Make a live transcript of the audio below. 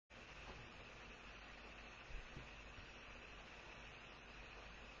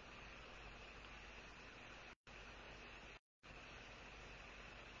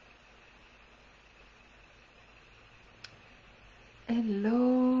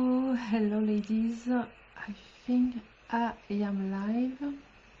Hello, hello ladies. I think I am live.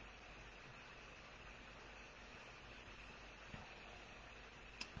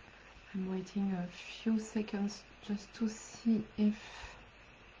 I'm waiting a few seconds just to see if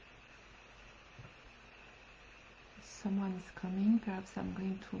someone is coming. Perhaps I'm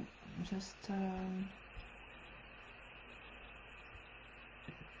going to just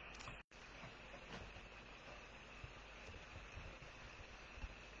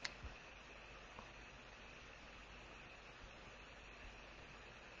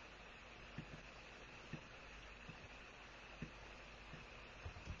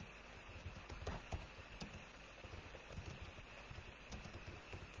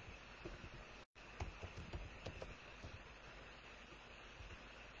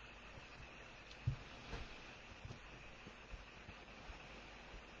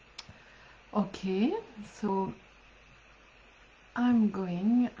okay, so I'm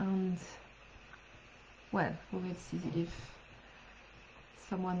going and well, we will see if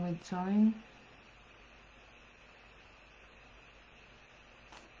someone will join.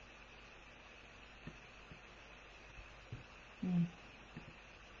 Mm.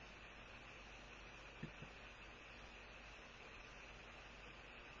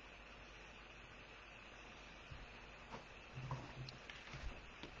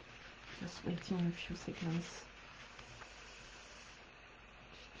 Just waiting a few seconds.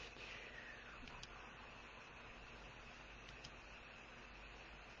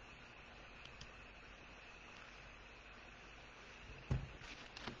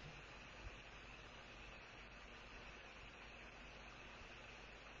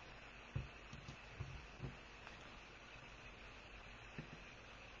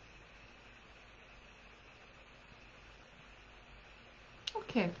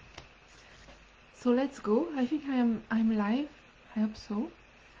 Okay, so let's go. I think I'm live. I hope so.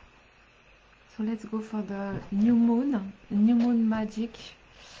 So let's go for the new moon magic.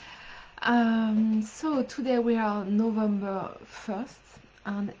 So today we are November 1st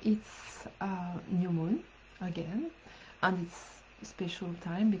and it's new moon again, and it's special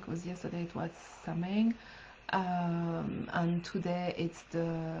time because yesterday it was Samhain, and today it's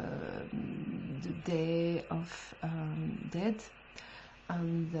the day of dead,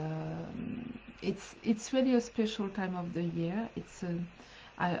 and it's really a special time of the year.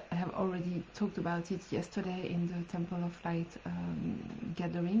 I have already talked about it yesterday in the Temple of Light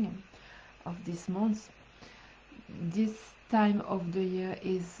gathering of this month. This time of the year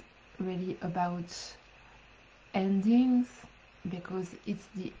is really about endings because it's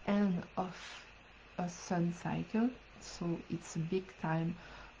the end of a sun cycle, so it's a big time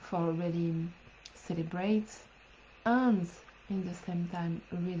for really celebrate and in the same time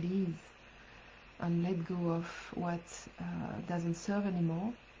release and let go of what doesn't serve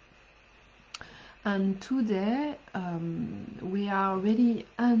anymore. And today we are really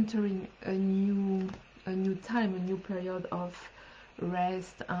entering a new time, a new period of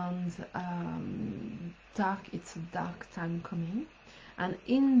rest and dark. It's a dark time coming, and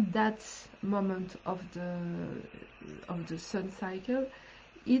in that moment of the sun cycle,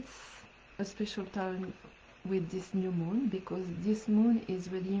 it's a special time with this new moon because this moon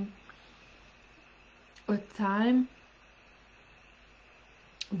is really a time.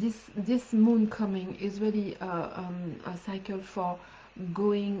 This moon coming is really a cycle for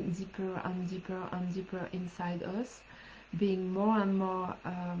going deeper and deeper and deeper inside us, being more and more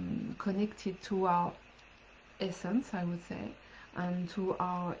connected to our essence, I would say, and to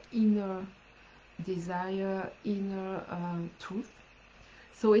our inner desire, inner truth.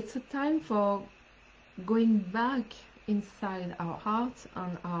 So it's a time for going back inside our heart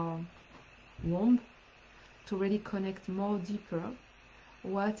and our womb to really connect more deeper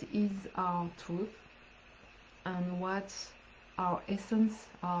what is our truth and what our essence,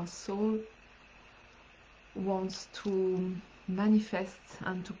 our soul wants to manifest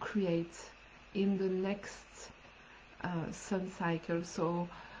and to create in the next sun cycle. So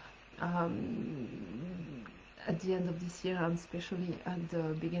at the end of this year and especially at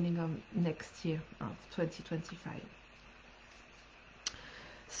the beginning of next year of 2025.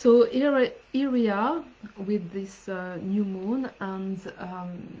 So here we are with this new moon, and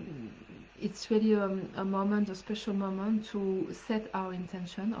it's really a moment, a special moment to set our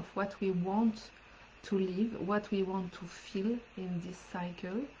intention of what we want to live, what we want to feel in this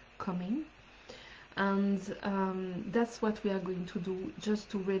cycle coming. And that's what we are going to do, just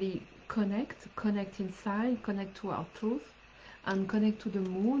to really connect inside, connect to our truth, and connect to the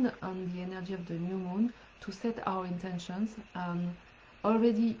moon and the energy of the new moon to set our intentions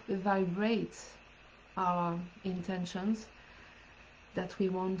already vibrate our intentions that we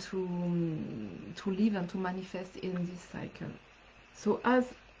want to live and to manifest in this cycle. So as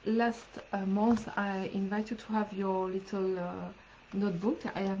last month, I invite you to have your little notebook.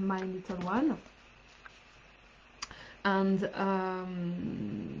 I have my little one, and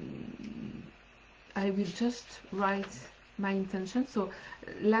I will just write my intention. So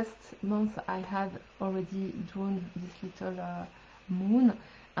last month I had already drawn this little moon,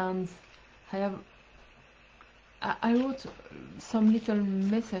 and I have I wrote some little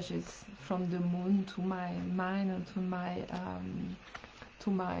messages from the moon to my mind and to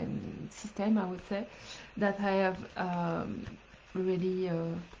my system, I would say, that I have really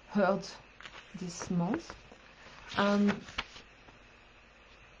heard this month. And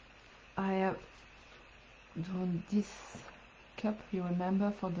I have drawn this cup. You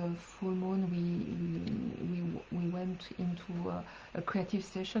remember, for the full moon we went into a creative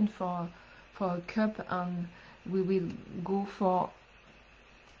session for a cup, and we will go for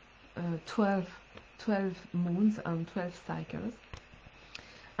 12 moons and 12 cycles.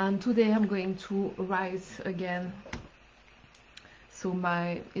 And today I'm going to write again. So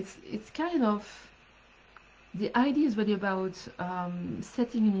it's kind of, the idea is really about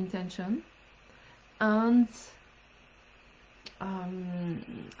setting an intention and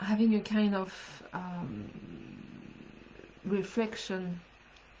having a kind of reflection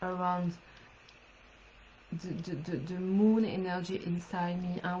around the moon energy inside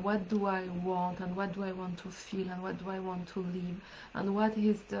me, and what do I want, and what do I want to feel, and what do I want to live, and what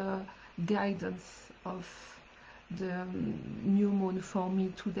is the guidance of the new moon for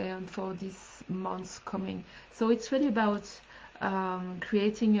me today and for this month coming. So it's really about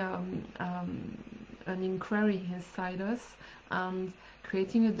creating an inquiry inside us, and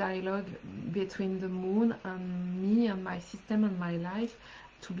creating a dialogue between the moon and me and my system and my life,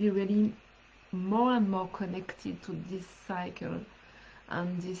 to be really more and more connected to this cycle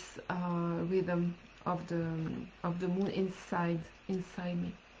and this rhythm of the moon inside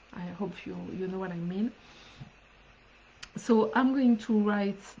me. I hope you know what I mean. So I'm going to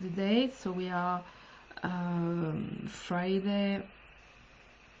write the date. So we are Friday,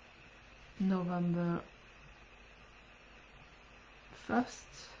 November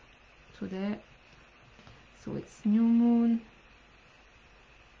 1st today. So it's new moon.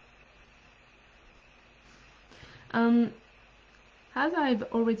 As I've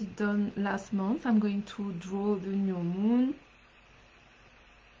already done last month, I'm going to draw the new moon,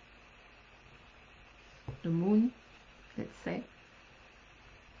 let's say,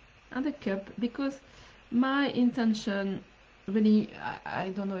 and the cup, because my intention really, I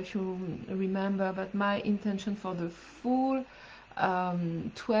don't know if you remember, but my intention for the full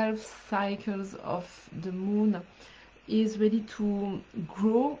 12 cycles of the moon is really to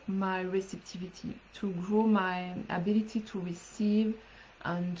grow my receptivity, to grow my ability to receive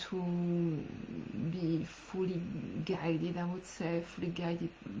and to be fully guided, I would say, fully guided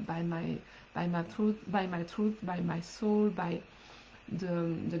by my truth, by my soul, by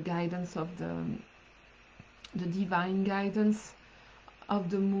the guidance of the divine guidance of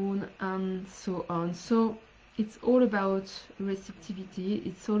the moon, and so on. So it's all about receptivity.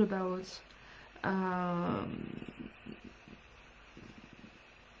 It's all about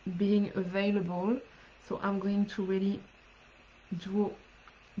being available. So I'm going to really draw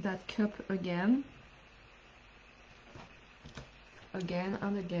that cup again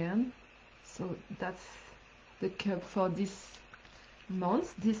and again. So that's the cup for this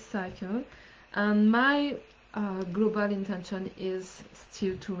month, this cycle, and my global intention is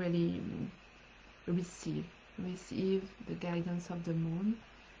still to really receive the guidance of the moon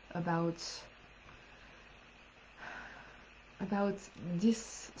about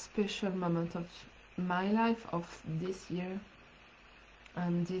this special moment of my life, of this year,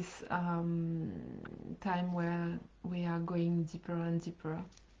 and this time where we are going deeper and deeper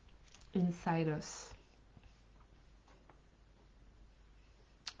inside us.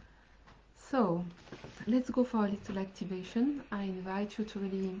 So let's go for a little activation. I invite you to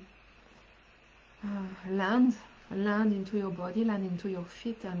really land into your body, land into your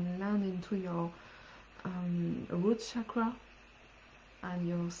feet, and land into your root chakra and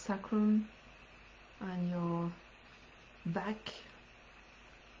your sacrum and your back.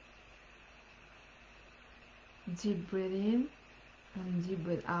 Deep breath in and deep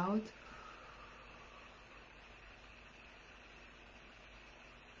breath out.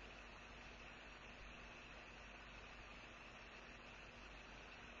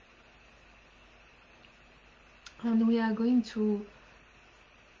 And we are going to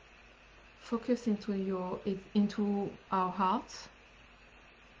focus into our heart.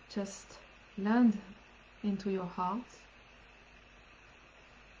 Just land into your heart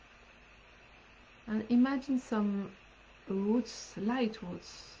And imagine some roots, light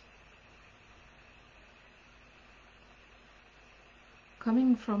roots,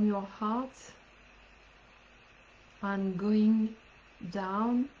 coming from your heart and going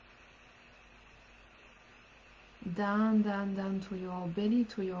down, down to your belly,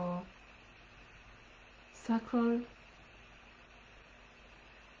 to your sacral,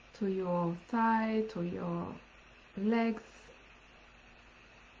 to your thigh, to your legs,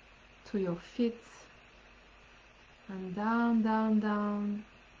 to your feet, and down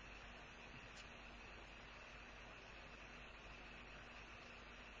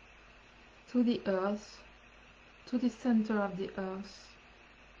to the earth, to the center of the earth,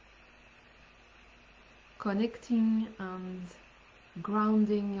 connecting and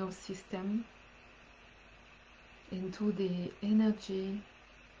grounding your system into the energy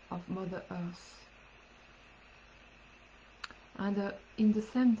of Mother Earth. And in the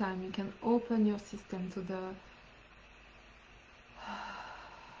same time, you can open your system to the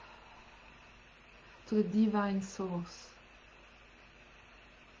divine source,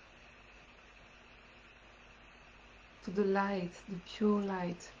 to the light, pure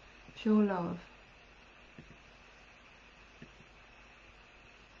love.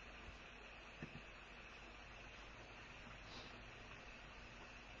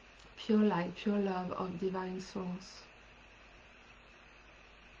 Pure light, pure love of divine source.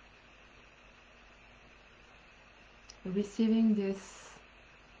 Receiving this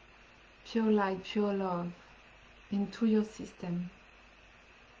pure light, pure love into your system,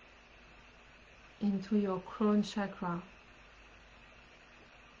 into your crown chakra,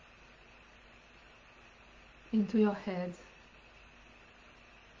 into your head,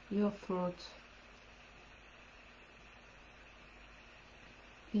 your throat,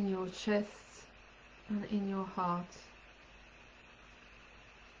 in your chest and in your heart.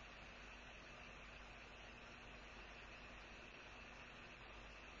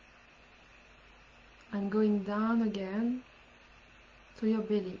 And going down again to your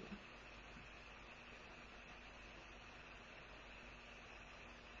belly.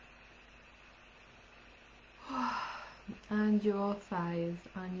 And your thighs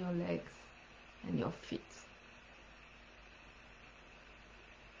and your legs and your feet.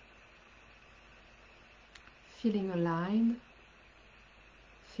 Feeling aligned,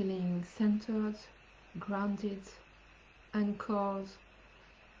 feeling centered, grounded, anchored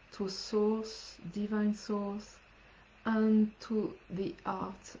to source, divine source, and to the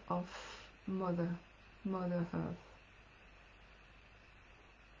art of Mother Earth.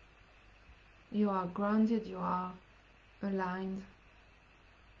 You are grounded, you are aligned.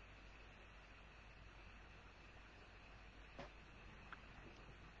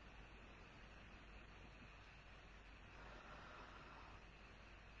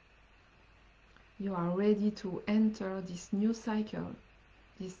 You are ready to enter this new cycle,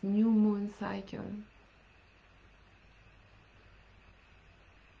 this new moon cycle.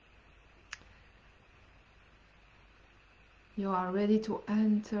 You are ready to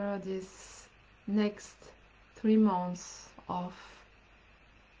enter this next 3 months of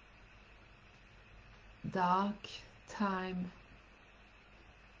dark time,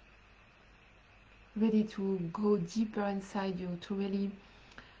 ready to go deeper inside you, to really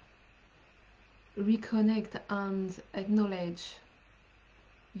reconnect and acknowledge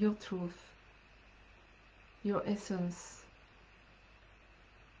your truth, your essence,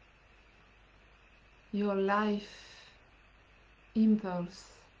 your life impulse.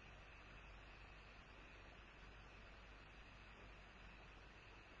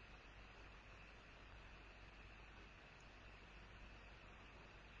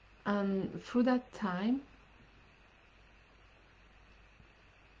 And through that time,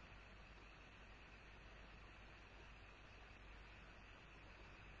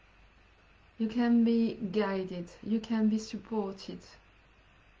 you can be guided, you can be supported,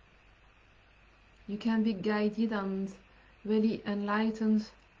 you can be guided and really enlightened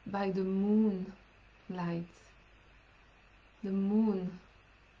by the moon light. The moon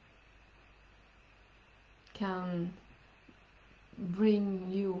can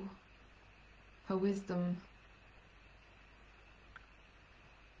bring you her wisdom.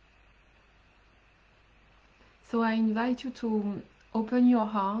 So I invite you to open your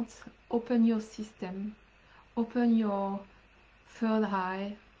heart, open your system, open your third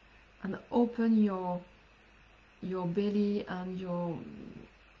eye, and open your belly and your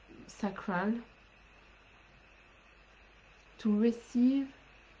sacral to receive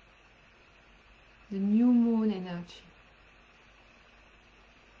the new moon energy.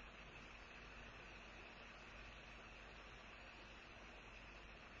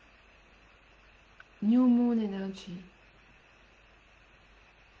 new moon energy.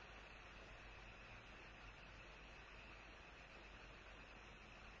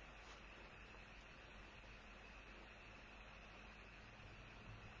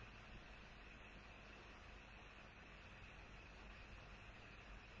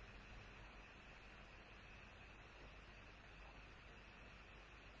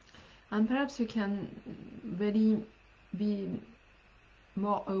 And perhaps you can really be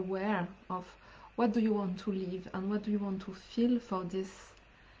more aware of what do you want to live and what do you want to feel for this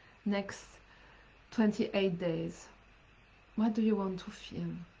next 28 days. What do you want to feel?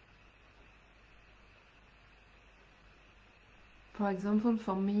 For example,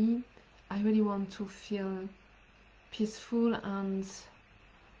 for me, I really want to feel peaceful and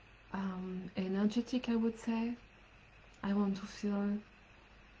energetic, I would say. I want to feel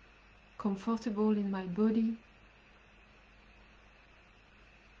comfortable in my body.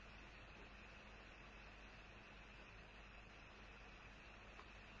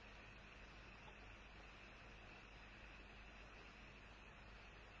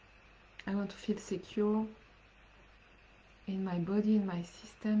 I want to feel secure in my body, in my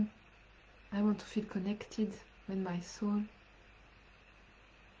system. I want to feel connected with my soul.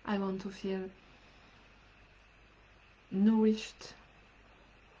 I want to feel nourished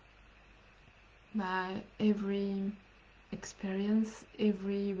by every experience,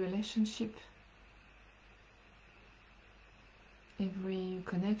 every relationship, every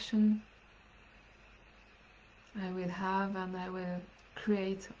connection I will have and I will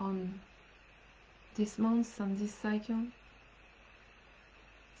create on this month and this cycle.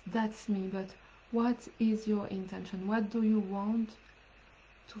 That's me, but what is your intention? What do you want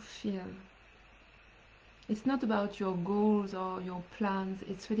to feel? It's not about your goals or your plans,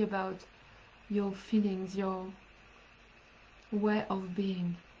 it's really about your feelings, your way of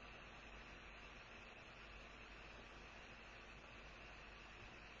being.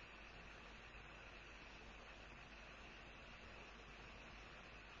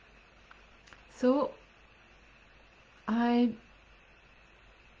 So I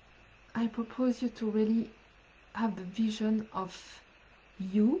propose you to really have the vision of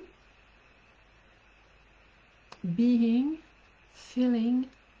you being, feeling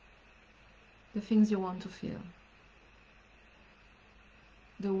the things you want to feel,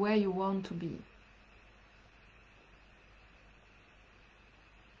 the way you want to be.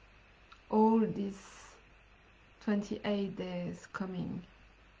 All these 28 days coming,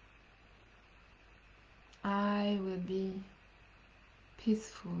 I will be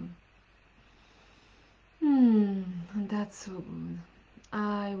peaceful. That's so good.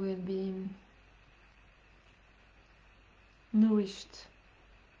 I will be nourished.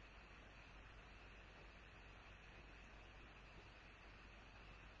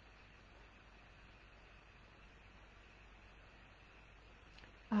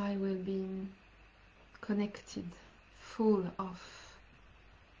 I will be connected, full of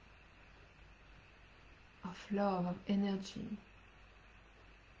love, of energy.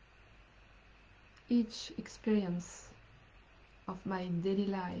 Each experience of my daily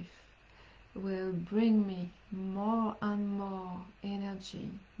life will bring me more and more energy,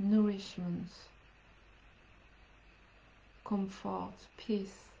 nourishment, comfort,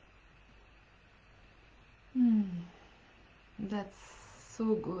 peace. That's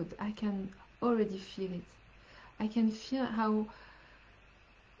so good. I can already feel it. I can feel how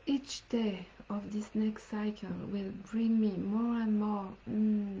each day of this next cycle will bring me more and more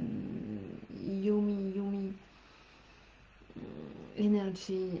yummy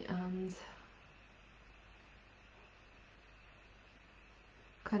energy and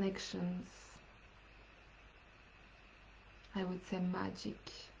connections. I would say magic,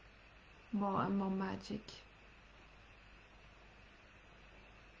 more and more magic.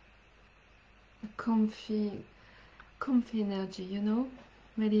 A comfy energy, you know?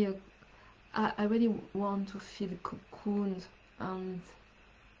 Really, I really want to feel cocooned and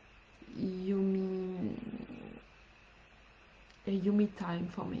yummy, a yummy time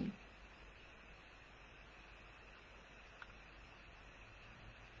for me.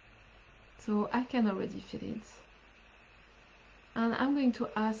 So I can already feel it. And I'm going to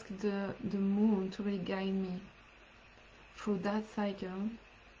ask the moon to really guide me through that cycle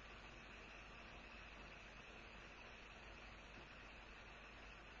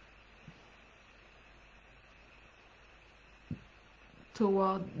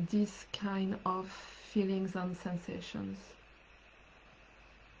toward this kind of feelings and sensations.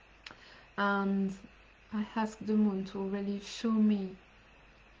 And I ask the moon to really show me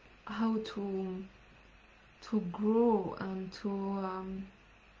how to grow and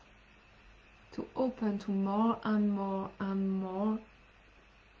to open to more and more and more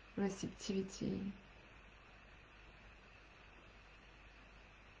receptivity.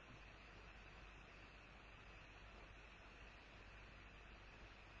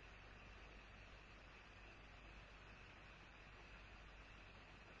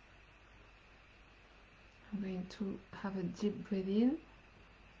 I'm going to have a deep breath in,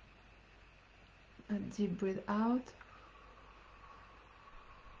 a deep breath out.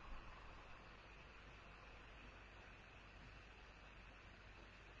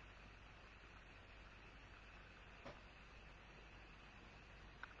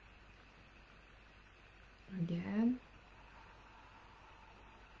 Again.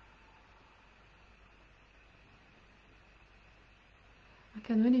 I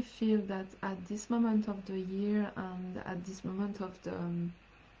can really feel that at this moment of the year and at this moment of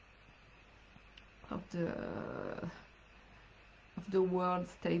the world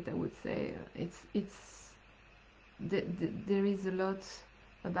state, I would say there is a lot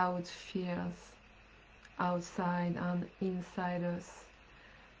about fears outside and inside us.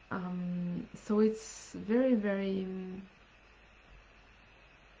 So it's very, very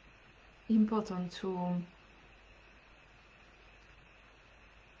important to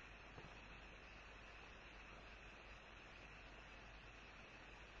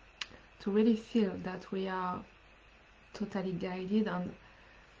really feel that we are totally guided, and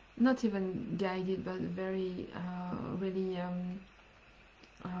not even guided, but very really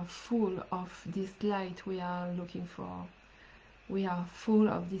full of this light we are looking for. We are full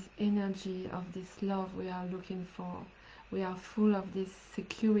of this energy, of this love we are looking for. We are full of this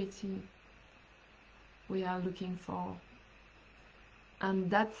security we are looking for. And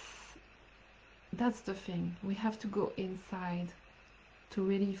that's the thing. We have to go inside to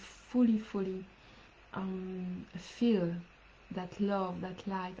really fully feel that love, that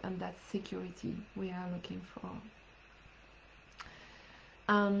light, and that security we are looking for.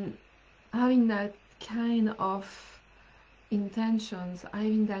 Having that kind of intentions,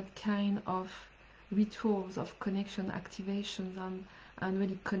 having that kind of rituals of connection, activations, and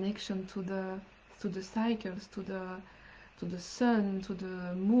really connection to the cycles, to the sun, to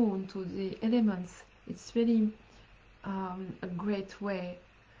the moon, to the elements. It's really a great way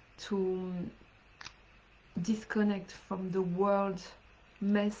to disconnect from the world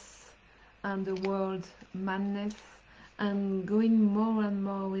mess and the world madness, and going more and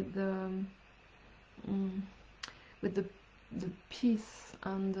more with the peace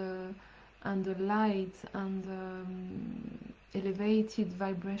and the light and elevated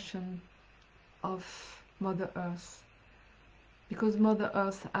vibration of Mother Earth, because Mother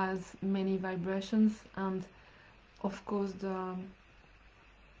Earth has many vibrations, and of course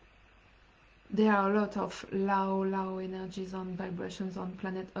there are a lot of low energies and vibrations on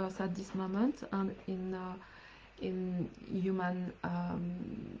planet Earth at this moment, and in human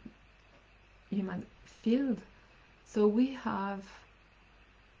field. So we have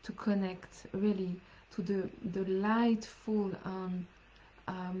to connect really to the lightful and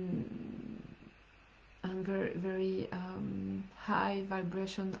very, very high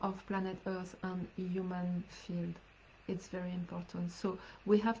vibration of planet Earth and human field. It's very important. So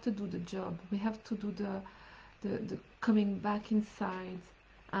we have to do the job. We have to do the coming back inside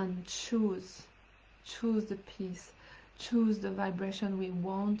and choose the peace, choose the vibration we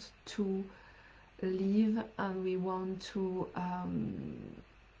want to live and we want to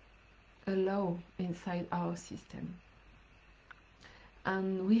allow inside our system.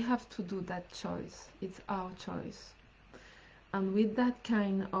 And we have to do that choice. It's our choice. And with that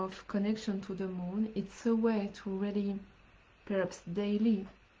kind of connection to the moon, it's a way to really, perhaps daily,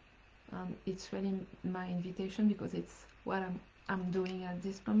 and it's really my invitation, because it's what I'm doing at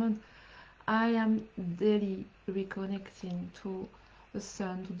this moment. I am daily reconnecting to the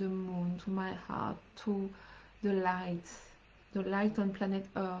sun, to the moon, to my heart, to the light on planet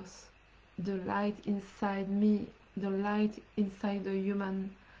Earth, the light inside me, the light inside the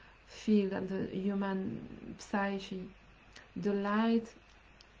human field and the human psyche, the light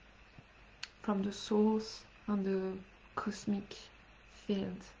from the source and the cosmic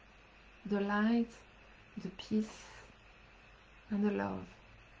field, the light, the peace, and the love.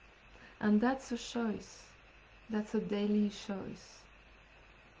 And that's a choice. That's a daily choice.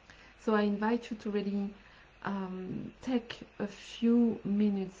 So I invite you to really take a few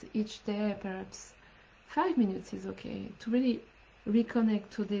minutes each day, perhaps 5 minutes is okay, to really reconnect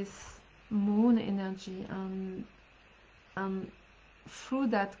to this moon energy, and through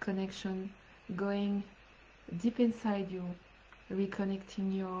that connection, going deep inside you,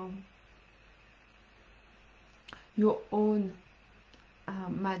 reconnecting your own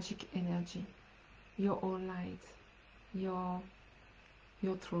magic energy. your own light, your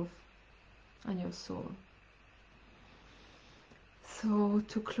truth, and your soul. So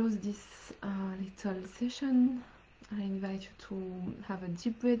to close this little session, I invite you to have a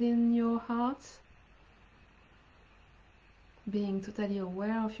deep breath in your heart, being totally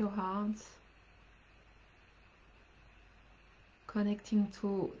aware of your heart, connecting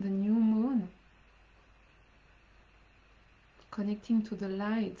to the new moon, connecting to the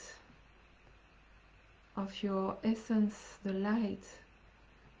light of your essence, the light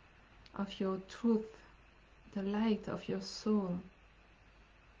of your truth, the light of your soul,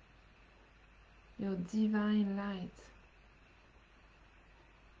 your divine light.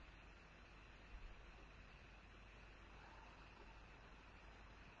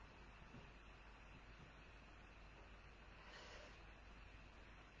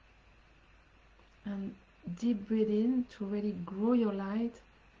 And deep breathe in to really grow your light,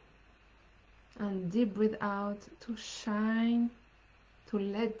 and deep breathe out to shine, to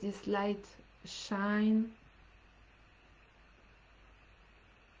let this light shine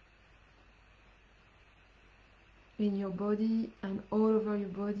in your body and all over your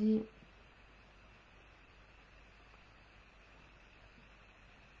body,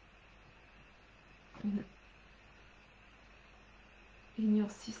 in your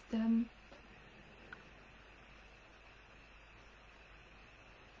system.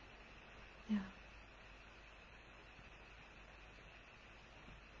 Yeah.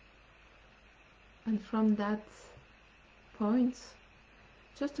 And from that point,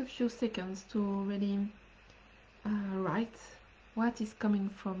 just a few seconds to really write what is coming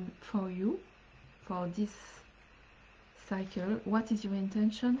from for you for this cycle. What is your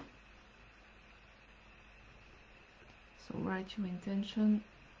intention? So write your intention.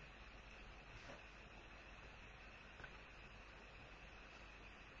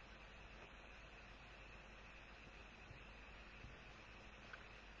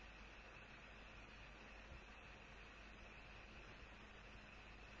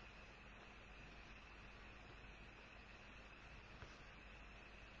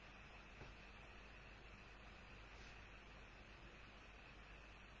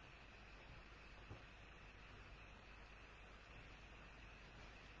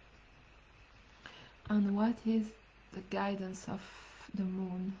 And what is the guidance of the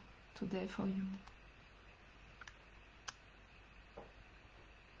moon today for you?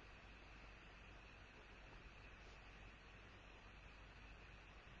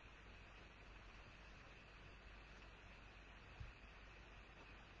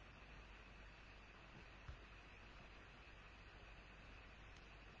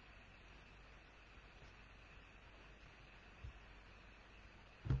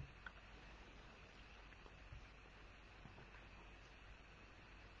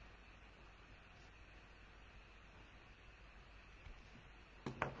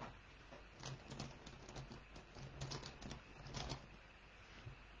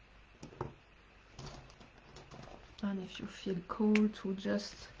 And if you feel cool, to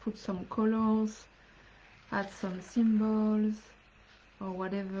just put some colors, add some symbols, or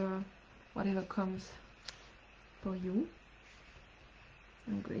whatever comes for you.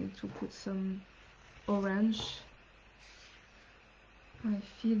 I'm going to put some orange. I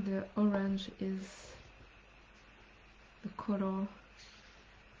feel the orange is the color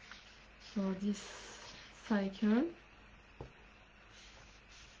for this cycle.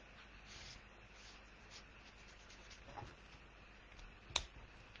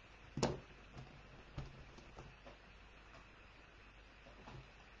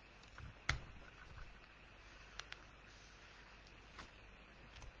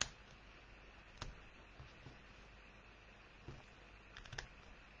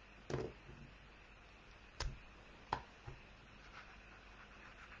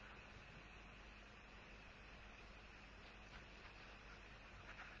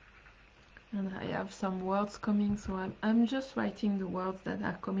 And I have some words coming, so I'm just writing the words that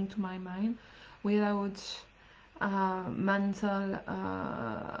are coming to my mind without mental,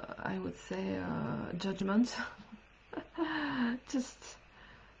 I would say, judgment.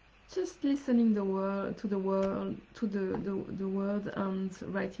 just listening the word to the world, to the word, and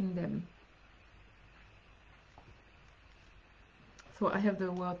writing them. So I have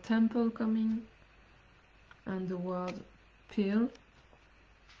the word temple coming, and the word pill.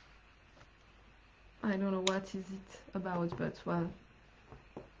 I don't know what is it about, but well.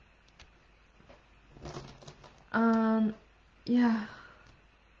 Yeah,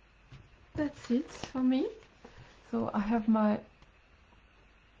 that's it for me. So I have my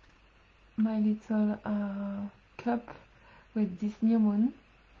little cup with this new moon,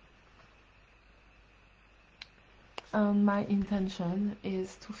 And my intention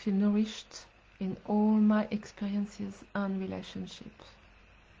is to feel nourished in all my experiences and relationships.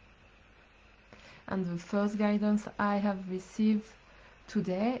 And the first guidance I have received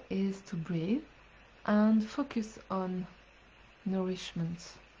today is to breathe and focus on nourishment.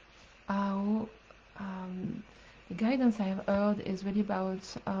 How the guidance I have heard is really about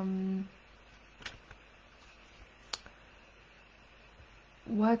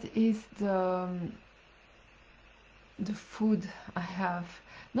what is the food I have,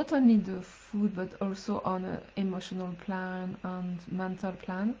 not only the food but also on an emotional plan and mental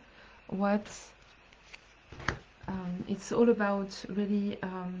plan. What it's all about really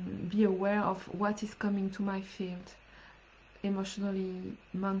be aware of what is coming to my field emotionally,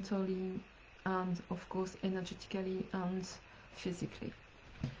 mentally, and of course energetically and physically.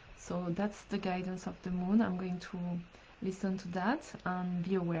 So that's the guidance of the moon. I'm going to listen to that and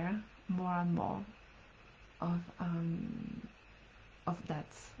be aware more and more of that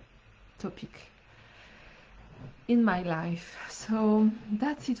topic in my life. So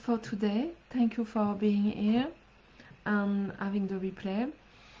that's it for today. Thank you for being here and having the replay.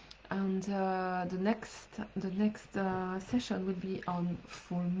 And the next session will be on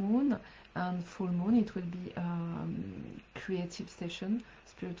full moon. And full moon, it will be creative session,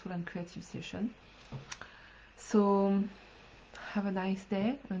 spiritual and creative session. So have a nice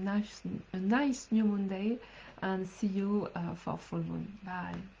day, a nice new moon day, and see you for full moon.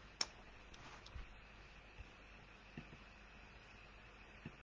 Bye.